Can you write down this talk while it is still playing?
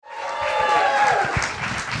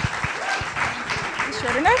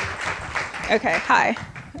Okay, hi.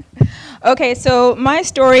 Okay, so my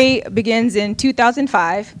story begins in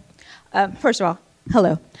 2005. First of all,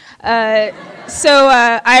 hello.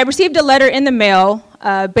 I received a letter in the mail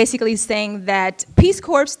basically saying that Peace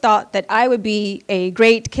Corps thought that I would be a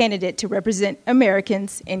great candidate to represent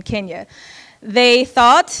Americans in Kenya. They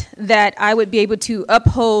thought that I would be able to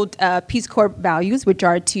uphold Peace Corps values, which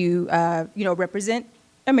are to represent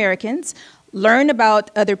Americans, learn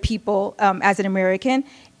about other people as an American,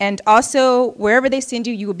 and also wherever they send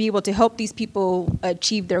you, you will be able to help these people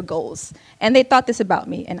achieve their goals. And they thought this about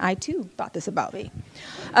me, and I too thought this about me.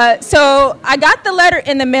 So I got the letter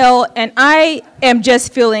in the mail, and I am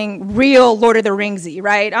just feeling real Lord of the Ringsy,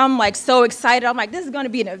 right? I'm like so excited. I'm like, this is going to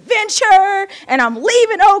be an adventure, and I'm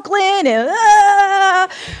leaving Oakland, and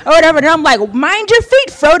or whatever. And I'm like, mind your feet,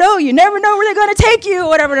 Frodo. You never know where they're going to take you, or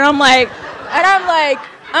whatever. And I'm like,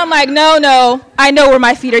 no, I know where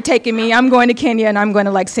my feet are taking me. I'm going to Kenya, and I'm going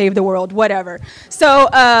to, like, save the world, whatever. So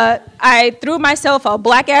I threw myself a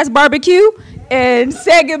black-ass barbecue and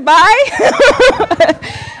said goodbye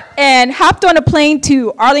and hopped on a plane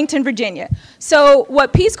to Arlington, Virginia. So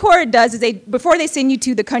what Peace Corps does is before they send you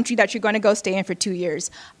to the country that you're going to go stay in for 2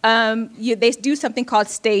 years, they do something called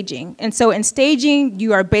staging. And so in staging,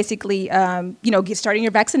 you are basically, starting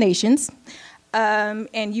your vaccinations.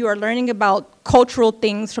 And you are learning about cultural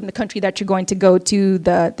things from the country that you're going to go to,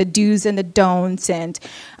 the do's and the don'ts, and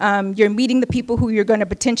you're meeting the people who you're going to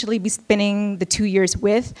potentially be spending the 2 years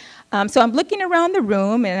with. So I'm looking around the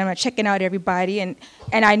room, and I'm checking out everybody, and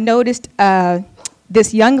I noticed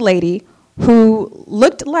this young lady who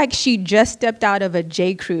looked like she just stepped out of a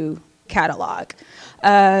J. Crew catalog.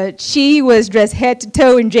 She was dressed head to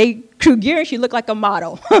toe in J. Crew gear. She looked like a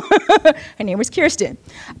model. Her name was Kirsten.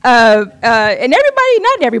 And everybody,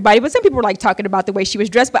 not everybody, but some people were like talking about the way she was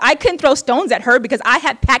dressed, but I couldn't throw stones at her because I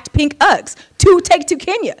had packed pink Uggs to take to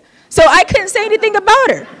Kenya. So I couldn't say anything about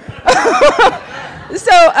her.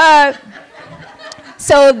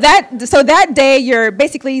 So that day, you're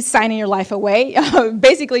basically signing your life away.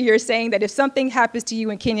 Basically, you're saying that if something happens to you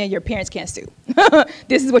in Kenya, your parents can't sue.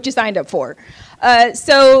 This is what you signed up for.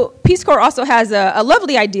 So Peace Corps also has a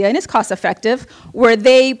lovely idea, and it's cost-effective, where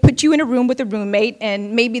they put you in a room with a roommate,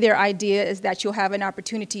 and maybe their idea is that you'll have an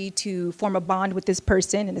opportunity to form a bond with this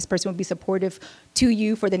person, and this person will be supportive to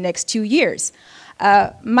you for the next 2 years.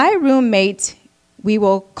 My roommate, we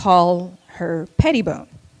will call her Pettibone.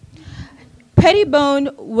 Pettibone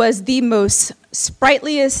was the most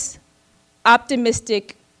sprightliest,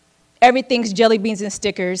 optimistic, everything's jelly beans and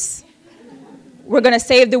stickers, we're going to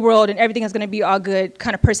save the world and everything is going to be all good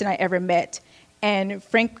kind of person I ever met. And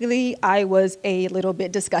frankly, I was a little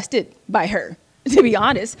bit disgusted by her, to be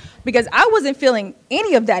honest, because I wasn't feeling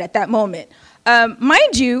any of that at that moment.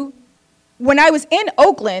 Mind you, when I was in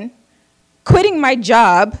Oakland, quitting my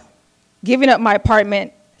job, giving up my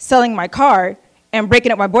apartment, selling my car, and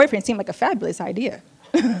breaking up my boyfriend seemed like a fabulous idea.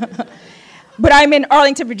 But I'm in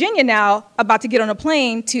Arlington, Virginia now, about to get on a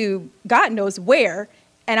plane to God knows where,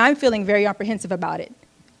 and I'm feeling very apprehensive about it.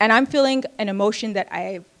 And I'm feeling an emotion that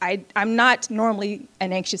I'm not normally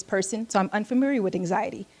an anxious person, so I'm unfamiliar with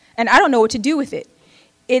anxiety. And I don't know what to do with it.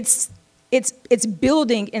 It's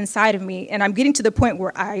building inside of me, and I'm getting to the point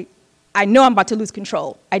where I know I'm about to lose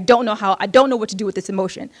control. I don't know what to do with this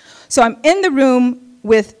emotion. So I'm in the room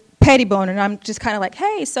with Pettibone, and I'm just kind of like,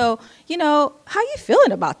 hey, so, how you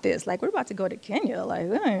feeling about this? Like, we're about to go to Kenya. Like,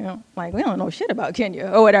 we don't know shit about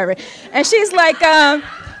Kenya or whatever. And she's like,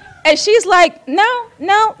 no,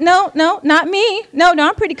 not me. No,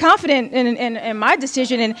 I'm pretty confident in my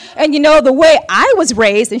decision. And the way I was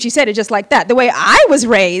raised, and she said it just like that, the way I was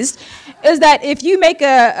raised is that if you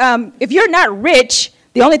if you're not rich,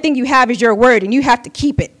 the only thing you have is your word, and you have to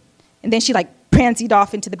keep it. And then she prancied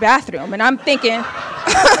off into the bathroom, and I'm thinking,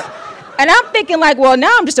 like, well,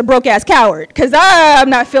 now I'm just a broke-ass coward, because I'm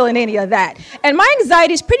not feeling any of that. And my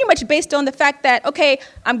anxiety is pretty much based on the fact that, okay,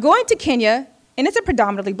 I'm going to Kenya, and it's a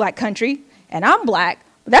predominantly black country, and I'm black,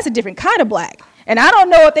 but that's a different kind of black. And I don't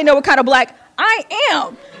know if they know what kind of black I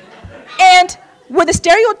am. And will the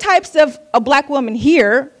stereotypes of a black woman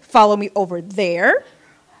here follow me over there?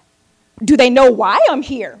 Do they know why I'm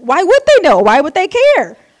here? Why would they know? Why would they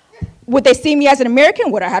care? Would they see me as an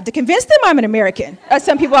American? Would I have to convince them I'm an American? As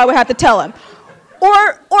some people I would have to tell them.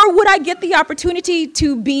 Or would I get the opportunity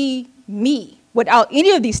to be me without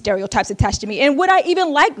any of these stereotypes attached to me? And would I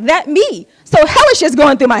even like that me? So hellish is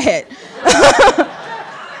going through my head.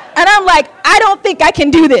 And I'm like, I don't think I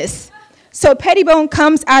can do this. So Pettibone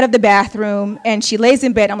comes out of the bathroom, and she lays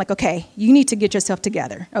in bed. I'm like, okay, you need to get yourself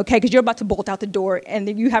together, okay? Because you're about to bolt out the door, and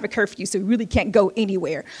then you have a curfew, so you really can't go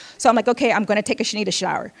anywhere. So I'm like, okay, I'm going to take a Shinita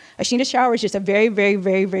shower. A Shinita shower is just a very, very,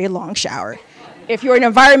 very, very long shower. If you're an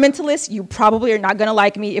environmentalist, you probably are not going to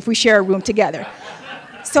like me if we share a room together.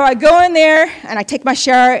 So I go in there, and I take my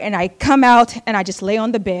shower, and I come out, and I just lay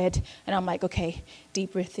on the bed, and I'm like, okay,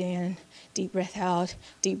 deep breath in, deep breath out,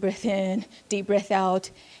 deep breath in, deep breath out.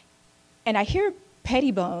 And I hear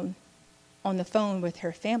Pettibone on the phone with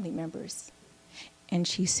her family members. And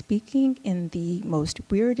she's speaking in the most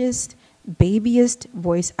weirdest, babyest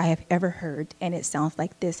voice I have ever heard. And it sounds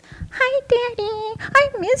like this. Hi, Daddy. I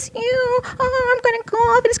miss you. Oh, I'm going to go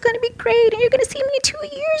off, and it's going to be great. And you're going to see me in 2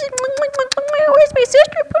 years. And where's my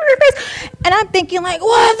sister? Put her face. And I'm thinking, like,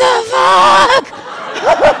 what the fuck?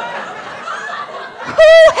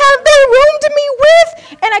 Who have they roomed me with?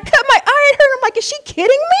 And I cut my eye at her, and I'm like, is she kidding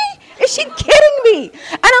me? Is she kidding me?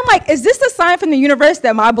 And I'm like, is this a sign from the universe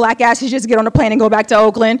that my black ass should just get on a plane and go back to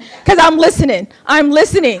Oakland? Because I'm listening. I'm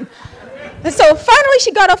listening. And so finally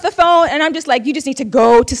she got off the phone, and I'm just like, you just need to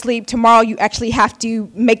go to sleep. Tomorrow you actually have to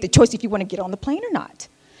make the choice if you want to get on the plane or not.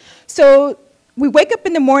 So we wake up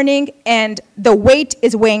in the morning, and the weight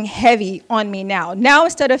is weighing heavy on me now. Now,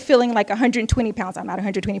 instead of feeling like 120 pounds, I'm not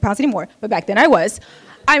 120 pounds anymore, but back then I was.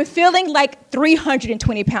 I'm feeling like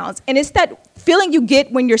 320 pounds. And it's that feeling you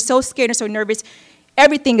get when you're so scared and so nervous.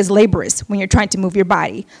 Everything is laborious when you're trying to move your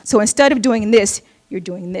body. So instead of doing this, you're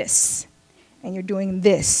doing this. And you're doing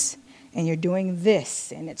this. And you're doing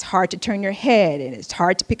this. And it's hard to turn your head. And it's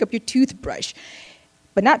hard to pick up your toothbrush.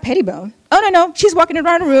 But not Pettibone. Oh, no. She's walking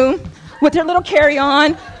around the room with her little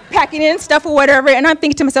carry-on, packing in stuff or whatever. And I'm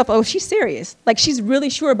thinking to myself, oh, she's serious. Like, she's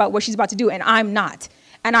really sure about what she's about to do. And I'm not.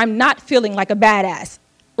 And I'm not feeling like a badass,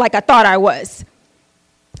 like I thought I was.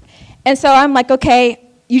 And so I'm like, okay,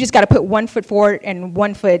 you just got to put 1 foot forward and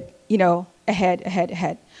 1 foot,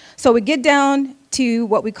 ahead. So we get down to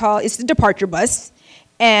what we call, it's the departure bus.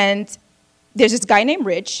 And there's this guy named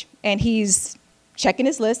Rich, and he's checking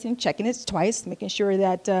his list and checking it twice, making sure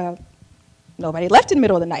that nobody left in the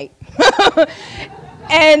middle of the night.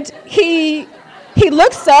 And he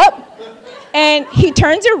looks up, and he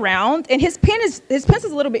turns around, and his pencil's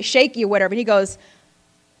a little bit shaky or whatever, and he goes,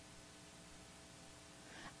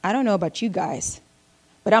 I don't know about you guys,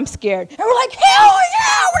 but I'm scared. And we're like, hell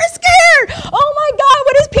yeah, we're scared. Oh my God,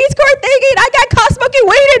 what is Peace Corps thinking? I got caught smoking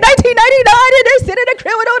weed in 1999, and they're sending a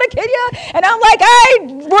criminal to Kenya. And I'm like,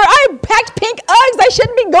 I packed pink Uggs. I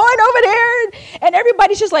shouldn't be going over there. And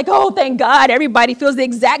everybody's just like, oh, thank God. Everybody feels the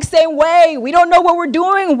exact same way. We don't know what we're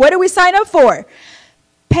doing. What did we sign up for?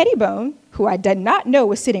 Pettibone, who I did not know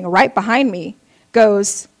was sitting right behind me,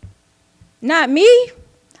 goes, not me.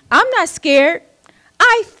 I'm not scared.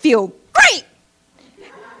 I feel great.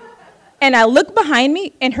 And I look behind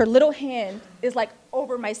me, and her little hand is like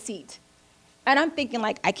over my seat. And I'm thinking,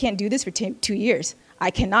 like, I can't do this for 2 years. I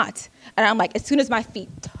cannot. And I'm like, as soon as my feet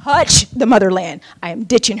touch the motherland, I am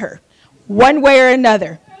ditching her, one way or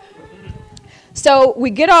another. So we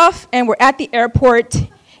get off, and we're at the airport,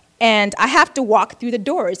 and I have to walk through the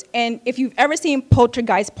doors. And if you've ever seen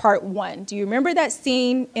Poltergeist Part 1, do you remember that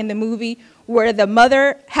scene in the movie where the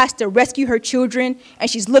mother has to rescue her children, and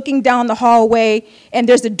she's looking down the hallway, and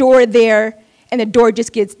there's a door there, and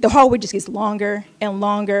the hallway just gets longer and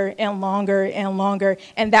longer and longer and longer,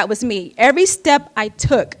 and that was me. Every step I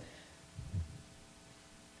took,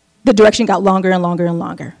 the direction got longer and longer and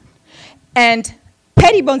longer. And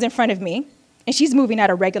Pettibone's in front of me, and she's moving at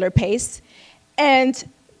a regular pace, and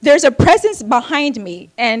there's a presence behind me,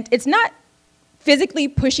 and it's not physically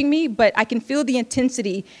pushing me, but I can feel the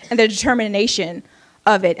intensity and the determination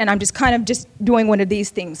of it, and I'm just kind of just doing one of these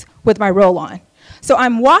things with my roll-on. So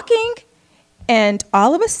I'm walking, and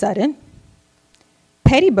all of a sudden,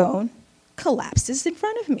 Pettibone collapses in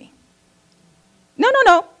front of me. No.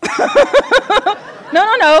 No.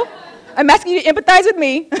 I'm asking you to empathize with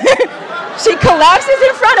me. She collapses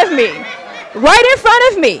in front of me, right in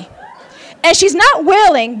front of me. And she's not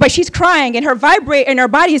wailing, but she's crying, and her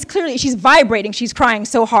body is clearly, she's vibrating. She's crying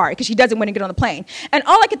so hard because she doesn't want to get on the plane. And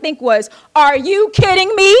all I could think was, are you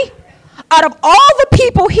kidding me? Out of all the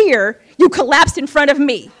people here, you collapsed in front of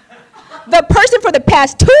me. The person for the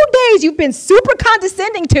past 2 days you've been super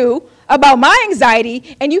condescending to about my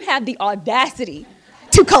anxiety, and you had the audacity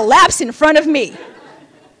to collapse in front of me.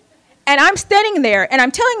 And I'm standing there, and I'm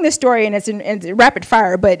telling this story, and it's in rapid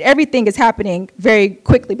fire, but everything is happening very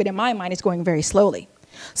quickly, but in my mind, it's going very slowly.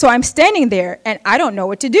 So I'm standing there, and I don't know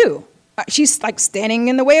what to do. She's like standing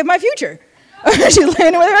in the way of my future. She's in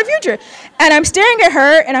the way of my future. And I'm staring at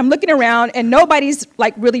her, and I'm looking around, and nobody's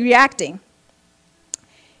like really reacting.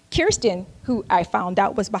 Kirsten, who I found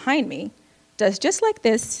out was behind me, does just like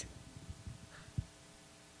this.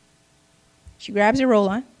 She grabs her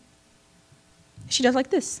roll-on. She does like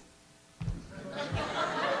this.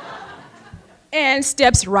 And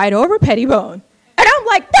steps right over Pettibone. And I'm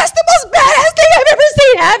like, that's the most badass thing I've ever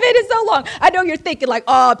seen. I haven't in so long. I know you're thinking like,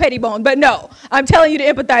 oh, Pettibone, but no, I'm telling you to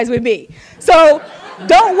empathize with me. So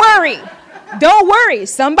don't worry. Don't worry.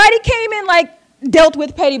 Somebody came in like dealt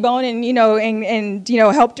with Pettibone and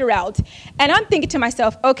helped her out. And I'm thinking to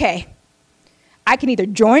myself, okay, I can either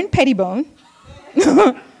join Pettibone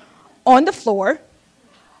on the floor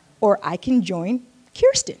or I can join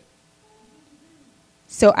Kirsten.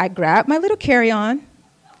 So I grab my little carry-on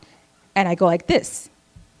and I go like this.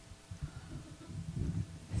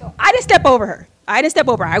 So I didn't step over her. I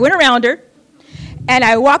went around her and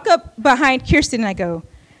I walk up behind Kirsten and I go,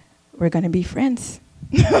 we're going to be friends.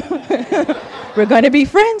 We're going to be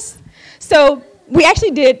friends. So we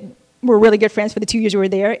actually we're really good friends for the 2 years we were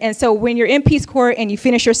there. And so when you're in Peace Corps and you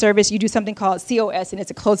finish your service, you do something called COS, and it's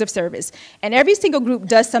a close of service. And every single group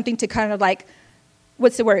does something to kind of like,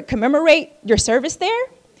 commemorate your service there.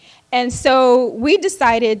 And so we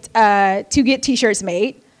decided to get T-shirts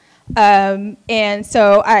made. And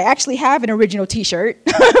so I actually have an original T-shirt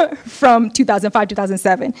from 2005,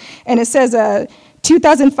 2007. And it says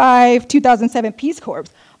 2005, 2007 Peace Corps.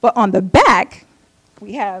 But on the back,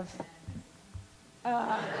 we have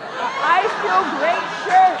I Feel Great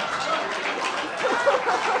shirt.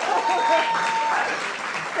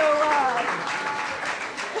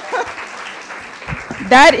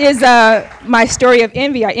 That is my story of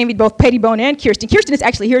envy. I envied both Pettibone and Kirsten. Kirsten is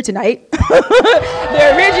actually here tonight.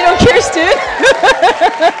 The original Kirsten.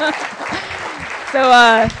 So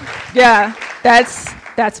yeah,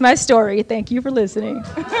 that's my story. Thank you for listening.